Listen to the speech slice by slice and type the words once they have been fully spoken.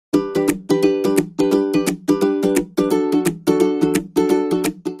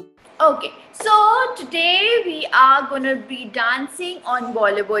are going to be dancing on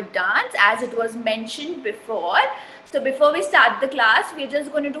Bollywood dance as it was mentioned before. So before we start the class, we're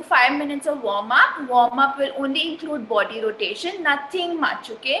just going to do 5 minutes of warm-up. Warm-up will only include body rotation, nothing much,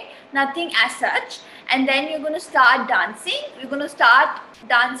 okay? Nothing as such. And then you're going to start dancing. We're going to start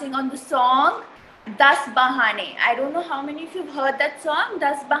dancing on the song Das Bahane. I don't know how many of you have heard that song,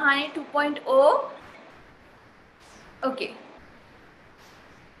 Das Bahane 2.0. Okay.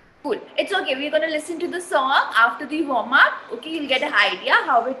 Cool. It's okay. We're going to listen to the song after the warm-up. Okay, you'll get an idea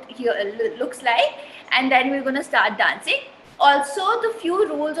how it here looks like. And then we're going to start dancing. Also, the few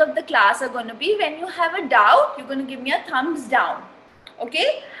rules of the class are going to be, when you have a doubt, you're going to give me a thumbs down.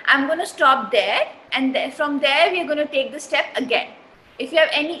 Okay? I'm going to stop there. And then from there, we're going to take the step again. If you have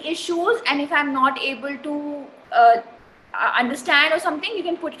any issues and if I'm not able to understand or something, you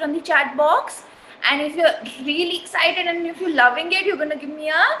can put it on the chat box. And if you're really excited and if you're loving it, you're going to give me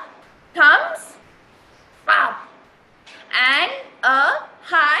a thumbs up and a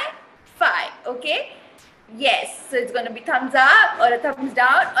high five. Okay? Yes. So it's going to be thumbs up or a thumbs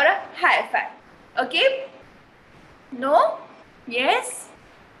down or a high five. Okay? No? Yes?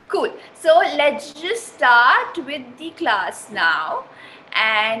 Cool. So let's just start with the class now.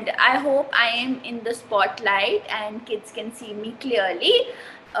 And I hope I am in the spotlight and kids can see me clearly.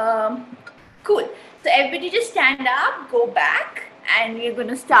 Cool. So everybody just stand up, go back, and we're going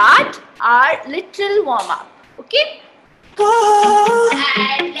to start our little warm-up. Okay?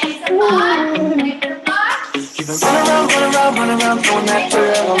 And let's apart. You've been running around, throwing that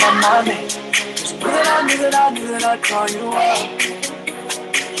girl on my name. Just knew that I'd call you up.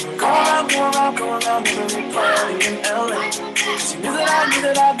 Go around, never reply in LA. Cause you knew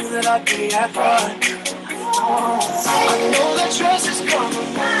that I'd be at fun. I know that trust is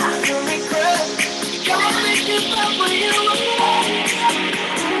coming, you regret. You gotta make it back when you look back.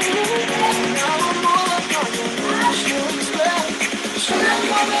 Now I'm all up on you, you expect. Should've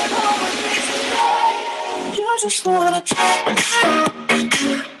come at home with me tonight. You just wanna try.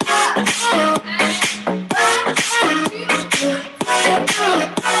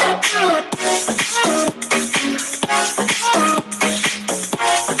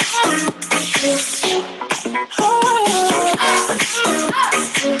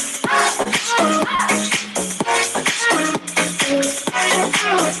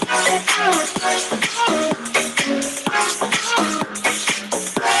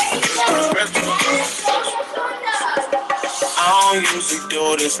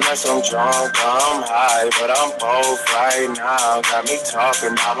 Unless I'm drunk, I'm high, but I'm both right now. Got me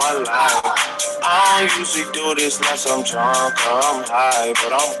talking about my life. I don't usually do this unless I'm drunk, I'm high,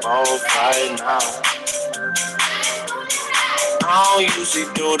 but I'm both right now. I don't usually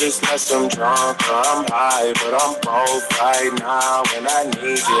do this unless I'm drunk, I'm high, but I'm both right now. And I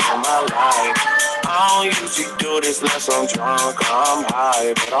need you in my life. I don't usually do this unless I'm drunk, I'm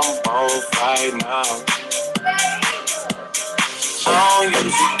high, but I'm both right now. I don't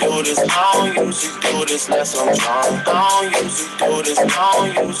usually do this, I don't usually do this unless I'm drunk. I don't usually do this, I don't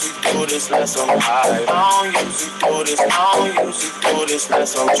usually do this unless I'm high. I don't usually do this, I don't usually do this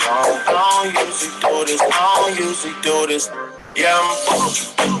unless I'm drunk. I don't usually do this, I don't usually do this. Yeah,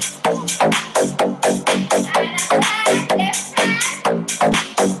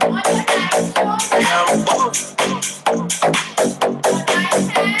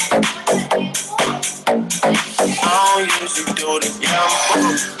 I don't usually do this, yeah.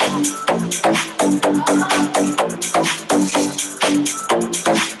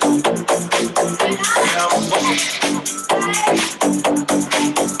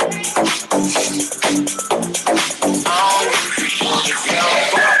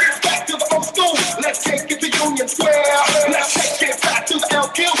 Back to the old school, let's take it to Union Square. Let's take it back to the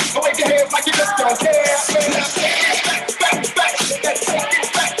LQ. Wave your hands like you just don't care. Let's take it back. Let's take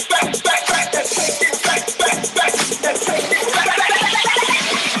it back. Let's take it back. Let's take it back.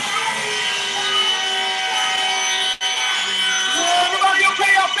 Everybody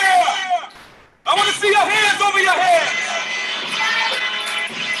okay out there? I want to see your hands over your head.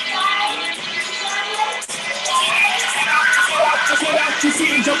 Just get out to see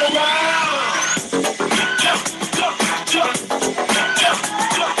and jump around.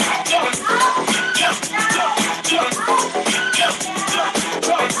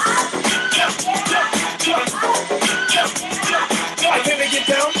 I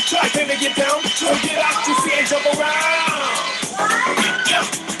came to get down, so get out to see and jump around.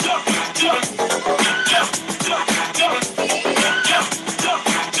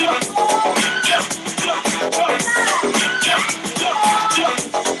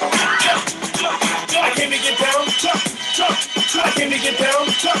 I came to get down, I came to get down,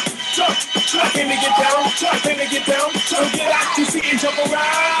 jump, jump in to get down, jump in to get down, so get out your seat and jump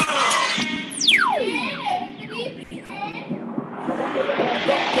around.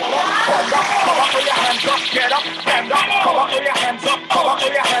 Come on, put your hands up, get up, stand up. Come on, put your hands up, come on,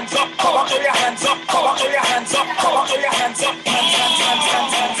 put your hands up, come on, put your hands up, come on, put your hands up, come on, put your hands up. Hands, hands, hands,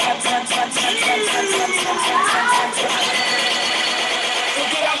 hands, hands, hands, hands, hands, hands, hands, hands, hands, hands, hands, hands, hands. So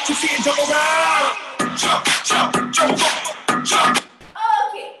get out your seat and jump around. Jump, jump, jump, jump, jump.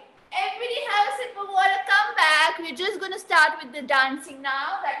 Okay, everybody have a sip of water, come back. We're just going to start with the dancing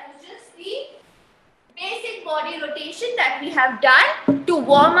now. That was just the basic body rotation that we have done to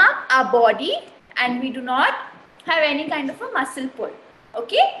warm up our body, and we do not have any kind of a muscle pull.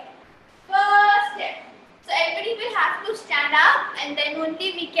 Okay? First step. So everybody will have to stand up and then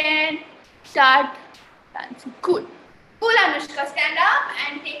only we can start dancing. Cool. Cool, Anushka. Stand up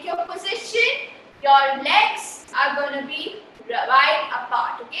and take your position. Your legs are going to be wide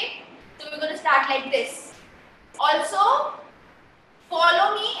apart. Okay? So we're going to start like this. Also,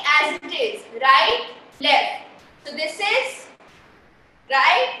 follow me as it is. Right, left. So this is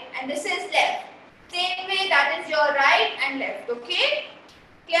right and this is left. Same way, that is your right and left. Okay?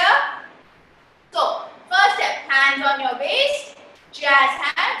 Clear? So, first step, hands on your waist, jazz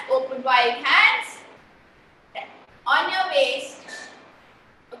hands, open wide hands, on your waist,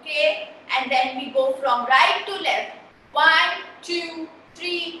 okay, and then we go from right to left, 1, 2,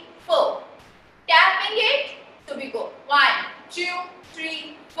 3, 4, tapping it, so we go 1, 2,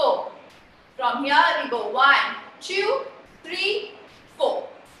 3, 4, from here we go 1, 2, 3, 4,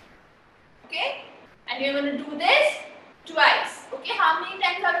 okay, and we're going to do this twice, okay, how many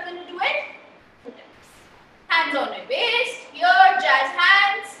times are we going to do it? Hands on your waist, here, jazz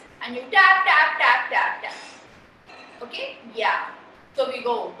hands, and you tap, tap, tap, tap, tap. Okay? Yeah. So we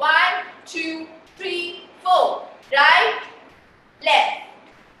go 1, 2, 3, 4. Right, left.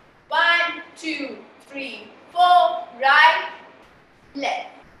 1, 2, 3, 4. Right, left.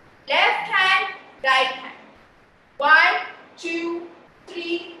 Left hand, right hand. 1, 2,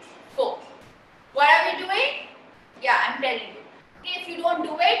 3, 4. What are we doing? Yeah, I'm telling you. Okay, if you don't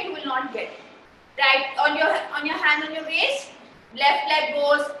do it, you will not get it. Right, on your hand on your waist, left leg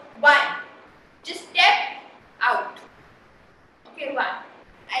goes 1. Just step out. Okay, 1.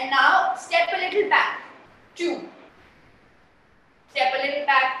 And now step a little back. 2. Step a little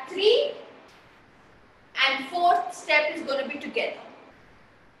back. 3. And 4th step is going to be together.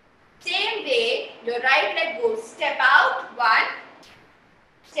 Same way, your right leg goes step out. 1.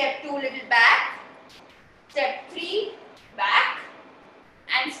 Step 2 little back. Step 3 back.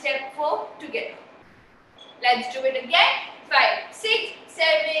 And step 4 together. Let's do it again. 5, 6, 7,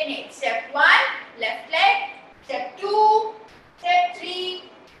 8. Step 1, left leg. Step 2, step 3,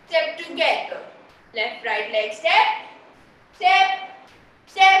 step together. Left, right leg, step, step,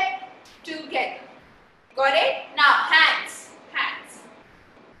 step, together. Got it? Now hands, hands.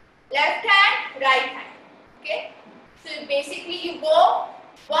 Left hand, right hand. Okay? So basically you go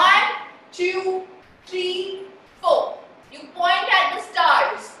 1, 2, 3, 4. You point at the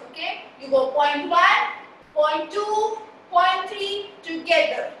stars. Okay? You go point 1, point 2, point 3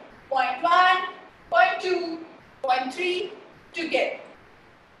 together. Point 1, point 2, point 3 together.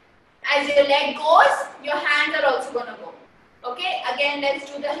 As your leg goes, your hands are also going to go. Okay? Again, let's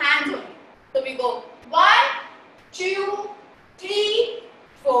do the hands only. So we go 1, 2, 3,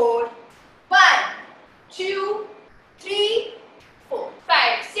 4. 1, 2, 3, 4.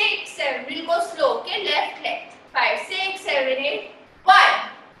 5, 6, 7. We'll go slow. Okay? Left leg. 5, 6, 7, 8. 1.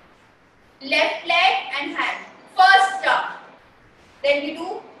 Left leg and hand. First star. Then we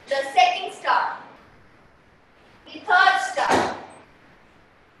do the second star. The third star.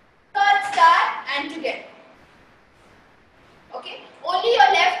 Third star and together. Okay? Only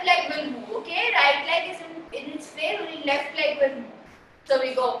your left leg will move. Okay? Right leg is in its place. Only left leg will move. So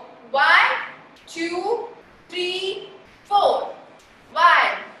we go 1, 2, 3, 4. 1,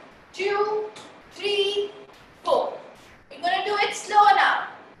 2, 3, 4. We're going to do it slow now.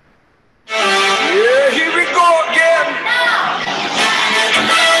 Yeah, here we go again. Now.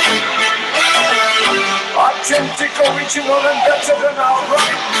 Authentic, original, and better than our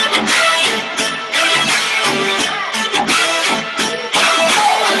right.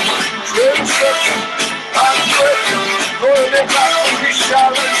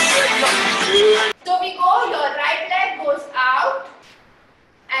 So we go, your right leg goes out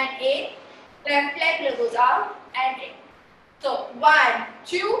and in, left leg goes out and in. So 1,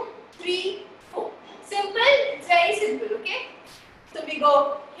 2, 3, 4. Simple, it's very simple, okay? So we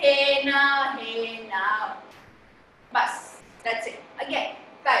go hey na, bas. That's it. Again,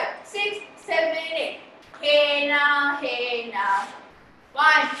 5, 6, 7, 8. Hey na, 1,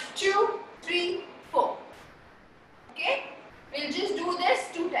 1, 2, 3, 4. Okay? We'll just do this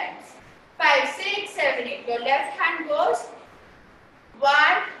 2 times. 5, 6, 7, 8. Your left hand goes 1,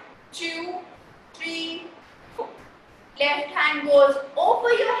 2, 3, 4. Left hand goes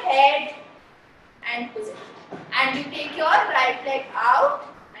over your head and position. And you take your right leg out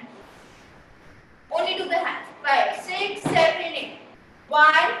and only do the hands. 5, 6, 7, 8. 1,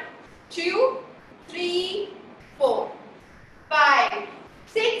 2, 3, 4. 5,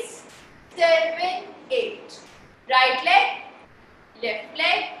 6, 7, 8. Right leg, left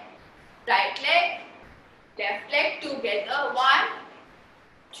leg, right leg, left leg together. 1,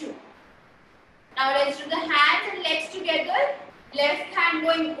 2. Now let's do the hands and legs together. Left hand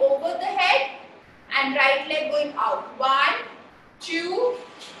going over the head and right leg going out. 1, 2,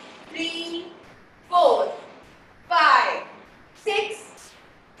 3, 4, 5, 6,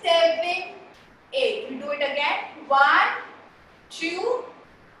 7, 8. We do it again. 1, 2,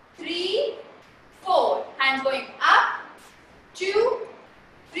 3, 4. Hands going up. 2,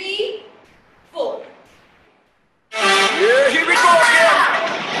 3, 4. Yeah, here we go again.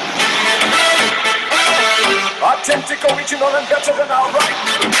 Authentic, original, and better than our right.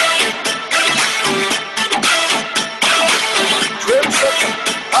 Dream searching,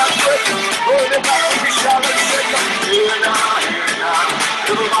 I'm breaking, rolling it back and we shall and second. Here now, here now.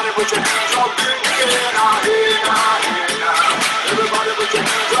 Everybody put your hands up in the air now, here now, here now. Everybody put your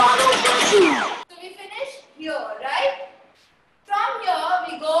hands right over the zoo. So we finish here, right? From here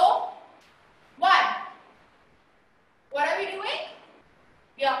we go 1. What are we doing?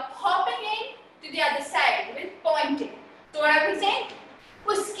 We are hopping in to the other side with pointing. So what are we saying?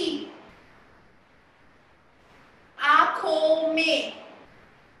 Uski. Aankhon mein.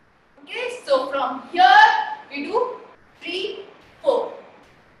 Okay, so from here we do 3, 4.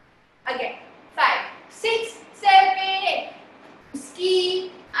 Again, 5, 6, 7, 8.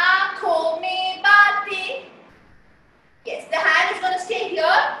 Uski aankhon mein baatein. Yes, the hand is going to stay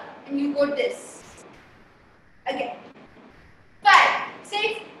here and you go this. Again. 5,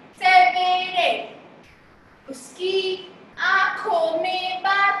 6, 7, 8. Uski aankhon mein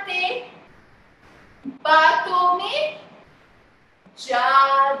baatein. बातों में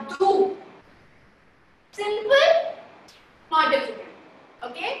जादू. Simple, not difficult.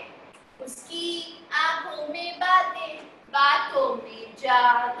 Okay? उसकी आंखों में बातें, बातों में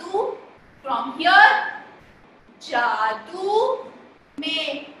जादू. From here, जादू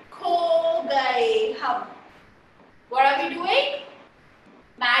में खो गए हम. What are we doing?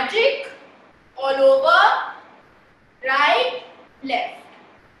 Magic all over, right, left.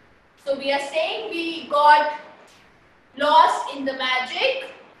 So we are saying we got lost in the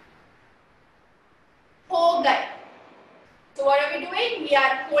magic. Ho gaye. So what are we doing? We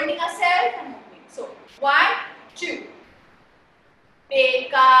are holding ourselves and moving. So 1, 2.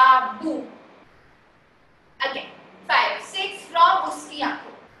 Bekabu. Again. 5, 6 from uski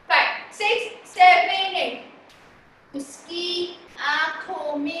aankhon. 5, 6, 7, 8. Uski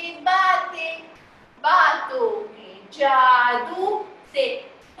aankhon mein baatein, baaton mein jaadoo. Say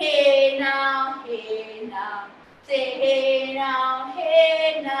hey now, hey now. Say hey now,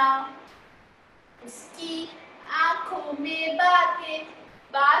 hey now. Uski aankhon mein baatein,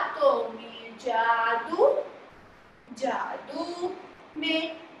 baaton mein jaadoo. जादू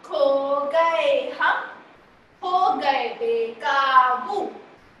में खो गए हम, हो गए बेकाबू.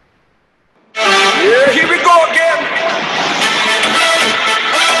 Yeah, here we go again.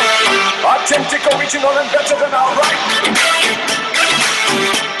 Authentic, original, and better than our right.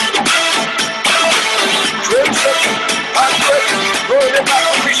 Dream searching, I'm breaking, rolling it back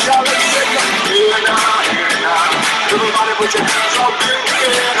and we shall and second. Here now, here now. Everybody put your hands up in the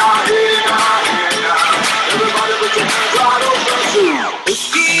air now, here now, here now. Everybody put your hands right over the zoo.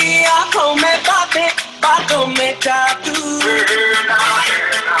 उसकी आंखों में बातें, बातों में जादू. Here now,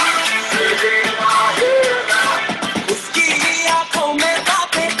 here now. Here now, here now. उसकी आंखों में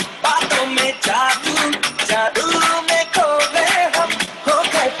बातें, बातों में जादू. जादू में खो गए हम, हो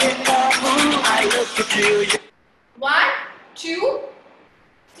गए बेकाबू. I look at you. 1, 2,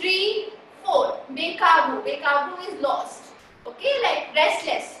 3, 4. Bekabu. Bekabu is lost. Okay, like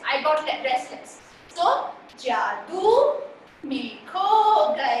restless. I got restless. So, जादू में खो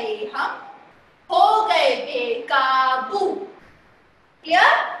गए हम, हो गए बेकाबू.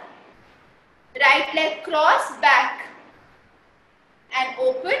 Clear? Right leg cross back and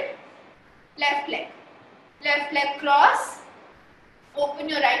open. Left leg. Left leg cross. Open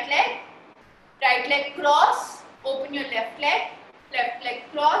your right leg. Right leg cross. Open your left leg. Left leg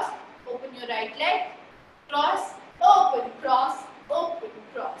cross. Open your right leg. Cross. Open. Cross. Open.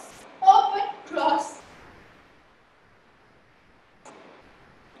 Cross. Open. Cross.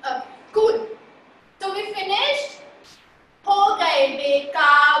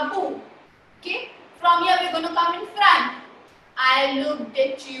 looked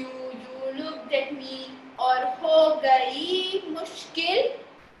at you, you looked at me, और हो गई मुश्किल.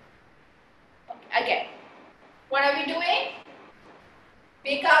 Okay, again. What are we doing?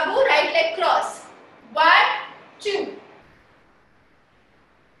 Bekabu, right leg cross. 1, 2,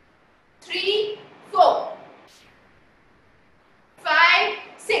 3, 4, 5,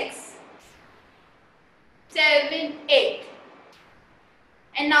 6, 7, 8.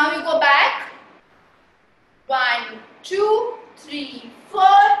 And now we go back. 1, 2, 3, 4,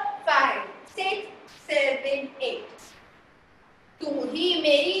 5, 6, 7, 8. तू ही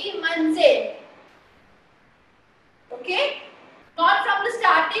मेरी मंजिल. Okay? Not from the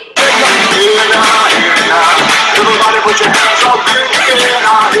starting. Everybody put your hands up in the air.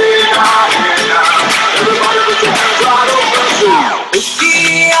 Everybody put your hands right over. उसकी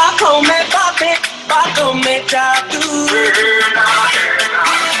आंखों में बातें, बातों में जादू.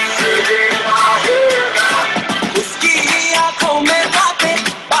 उसकी आंखों में बातें,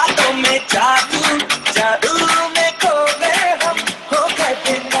 बातों में जादू. जादू में खो गए हम, हो गए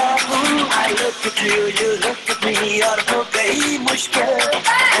बेकाबू. I look at you, you look at me, और हो गई मुश्किल.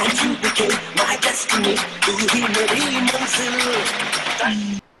 And you became my destiny. तू ही मेरी मंजिल.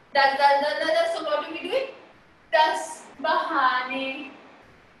 So what do we do? 10 bahane.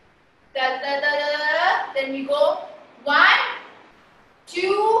 Then we go 1,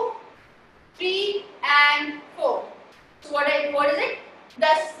 2, 3 and 4. So what is it?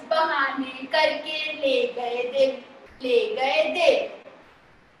 10 bahane करके ले गए दिल, ले गए दिल.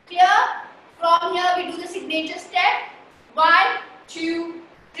 Clear? From here we do the signature step. 1, 2,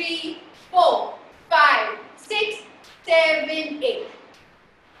 3, 4, 5, 6, 7, 8.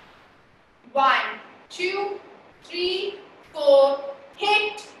 1, 2, 3, 4.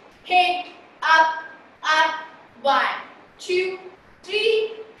 Hit, hit, up, up. 1, 2,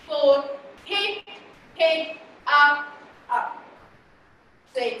 3, 4. Hit, hit, up, up.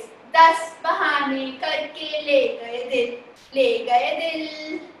 So it's 10 बहाने करके ले गए दिल, ले गए दिल.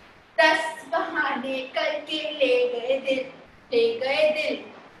 10 बहाने करके ले गए दिल, ले गए दिल.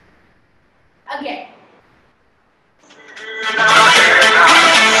 Again.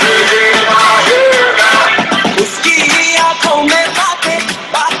 उसकी आंखों में बातें,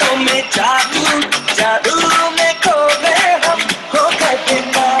 बातों में जादू. जादू में खो गए हम, हो गए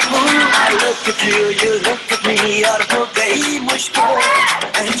बेकाबू. I look at you, you look at me, और हो गई मुश्किल.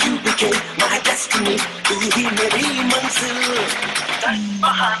 And you became my destiny. तू ही मेरी मंजिल. 10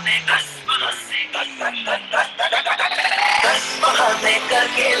 बहाने, 10 बहाने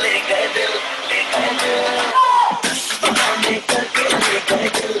करके ले गए दिल, ले गए दिल. 10 बहाने करके ले गए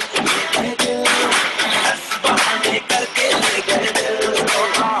दिल, ले गए दिल. 10 बहाने करके ले गए दिल.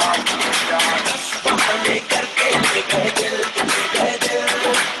 10 बहाने करके ले गए दिल, ले गए दिल.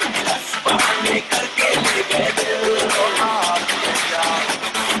 10 बहाने करके ले गए दिल.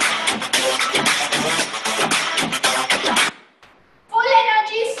 Full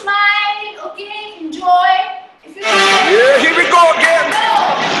energy, smile, okay, enjoy. If you Yeah, here we go again.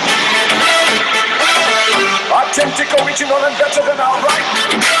 Authentic, original, and better than outright.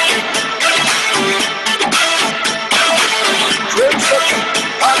 Dream searching,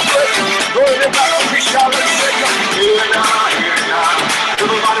 I'm ready. Rolling it back, we shall and second. Here now.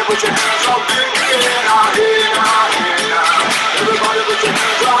 Everybody put your hands up in the air. Everybody put your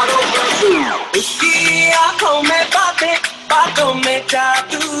hands right over. उसकी आंखों में बातें, बातों में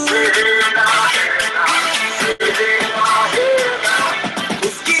जादू.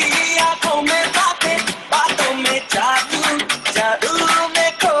 उसकी आंखों में बातें, बातों में जादू. जादू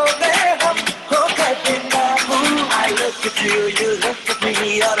में खो गए हम, हो गए बेकाबू. I look at you, you look at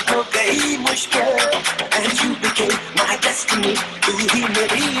me, और हो गई मुश्किल. And you became my destiny. तू ही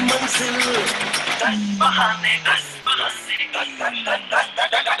मेरी मंजिल. 10 बहाने, 10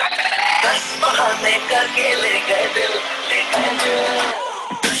 बहाने करके ले गए दिल, ले गए दिल.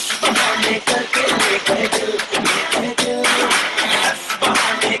 10 बहाने करके ले गए दिल, ले गए दिल. 10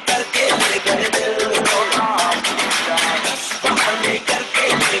 बहाने करके ले गए दिल. 10 बहाने करके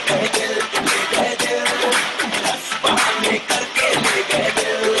ले गए दिल, ले गए दिल. 10 बहाने करके ले गए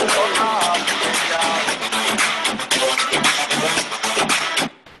दिल.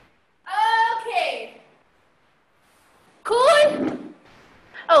 Okay. Cool.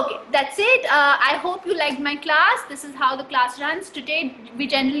 Okay, that's it. I hope you liked my class. This is how the class runs. Today we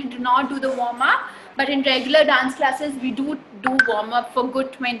generally do not do the warm-up, but in regular dance classes we do warm-up for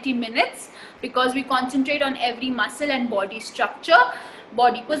good 20 minutes because we concentrate on every muscle and body structure,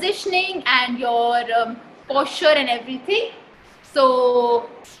 body positioning and your posture and everything. So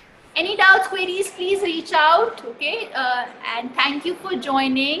any doubts, queries, please reach out. Okay, and thank you for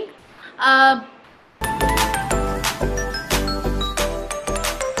joining.